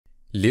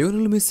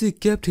Lionel Messi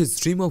kept his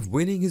dream of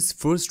winning his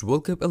first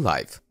World Cup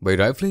alive by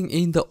rifling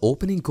in the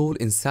opening goal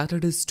in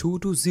Saturday's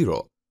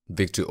 2-0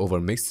 victory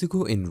over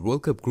Mexico in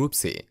World Cup Group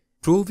C,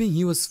 proving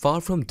he was far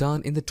from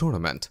done in the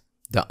tournament.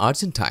 The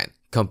Argentine,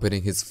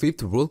 completing his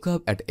fifth World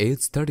Cup at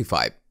age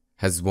 35,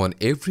 has won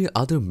every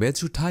other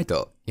major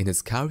title in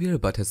his career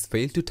but has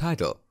failed to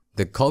title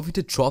the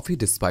coveted trophy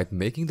despite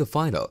making the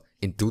final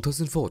in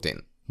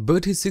 2014.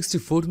 But his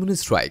 64th-minute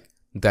strike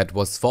that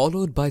was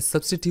followed by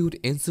substitute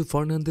Enzo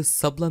Fernandez's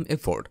sublime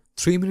effort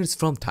 3 minutes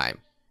from time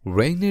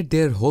reigned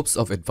their hopes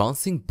of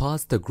advancing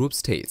past the group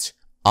stage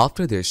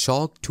after their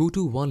shock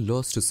 2-1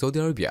 loss to Saudi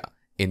Arabia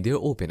in their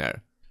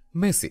opener.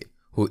 Messi,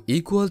 who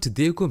equaled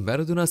Diego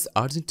Maradona's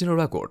Argentina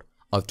record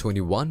of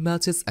 21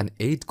 matches and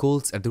 8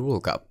 goals at the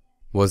World Cup,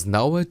 was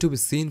nowhere to be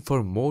seen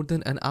for more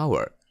than an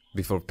hour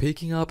before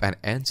picking up an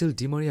Angel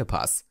Di Maria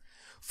pass,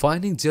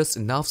 finding just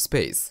enough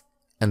space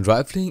and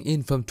rifling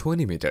in from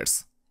 20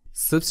 meters.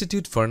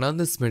 Substitute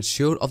Fernandez made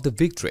sure of the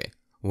victory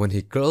when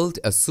he curled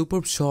a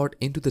superb shot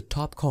into the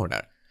top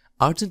corner.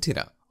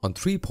 Argentina, on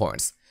 3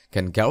 points,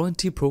 can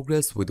guarantee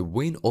progress with a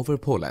win over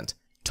Poland,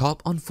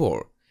 top on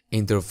 4,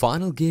 in their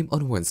final game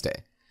on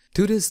Wednesday.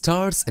 Today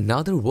starts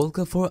another World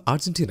Cup for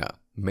Argentina,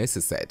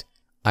 Messi said.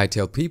 I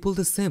tell people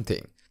the same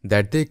thing,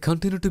 that they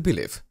continue to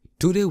believe.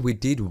 Today we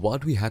did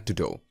what we had to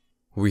do.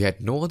 We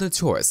had no other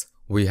choice.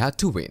 We had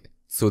to win,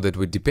 so that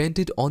we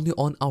depended only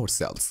on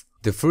ourselves.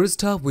 The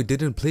first half we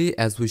didn't play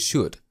as we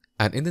should,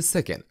 and in the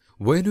second,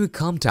 when we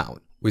calmed down,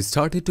 we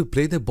started to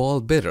play the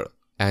ball better,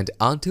 and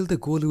until the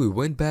goal we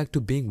went back to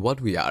being what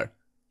we are,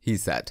 he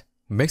said.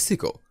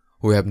 Mexico,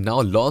 who have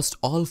now lost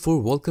all 4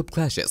 World Cup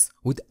clashes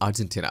with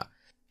Argentina,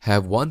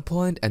 have 1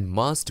 point and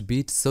must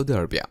beat Saudi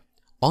Arabia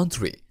on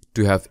 3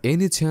 to have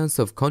any chance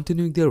of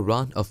continuing their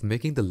run of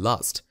making the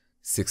last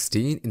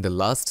 16 in the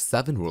last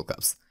 7 World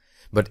Cups.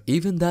 But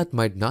even that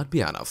might not be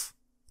enough.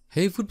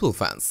 Hey football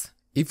fans,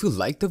 if you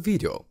liked the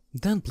video,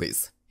 then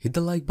please hit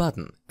the like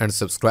button and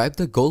subscribe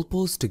the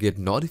goalpost to get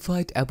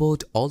notified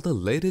about all the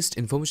latest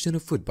information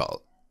of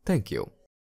football. Thank you.